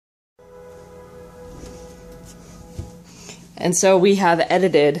And so we have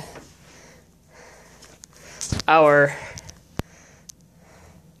edited our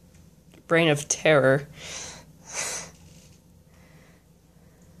Brain of Terror.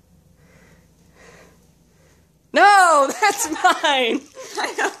 No, that's mine.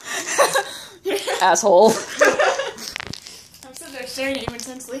 I know. Asshole. I'm sitting there staring at you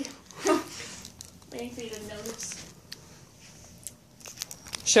intensely. Waiting for you to notice.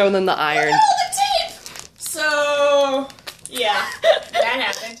 Show them the iron. Oh, the tape! So, yeah, that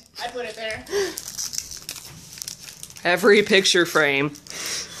happened. I put it there. Every picture frame.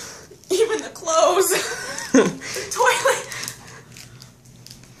 Even the clothes. The toilet.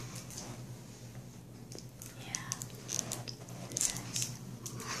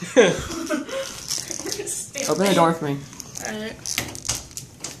 Open the door for me. Alright.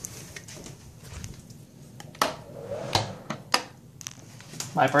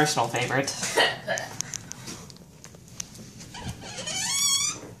 My personal favorite.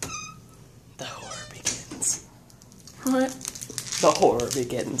 The horror begins. What? The horror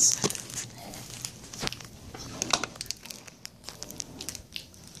begins.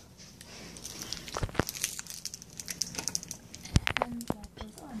 And that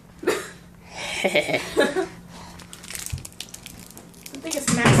goes on. I think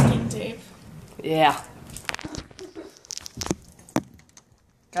it's masking tape. Yeah.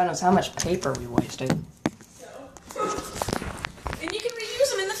 God knows how much paper we wasted. So. And you can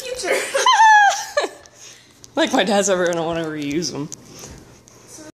reuse them in the future. Like my dad's ever gonna want to reuse them.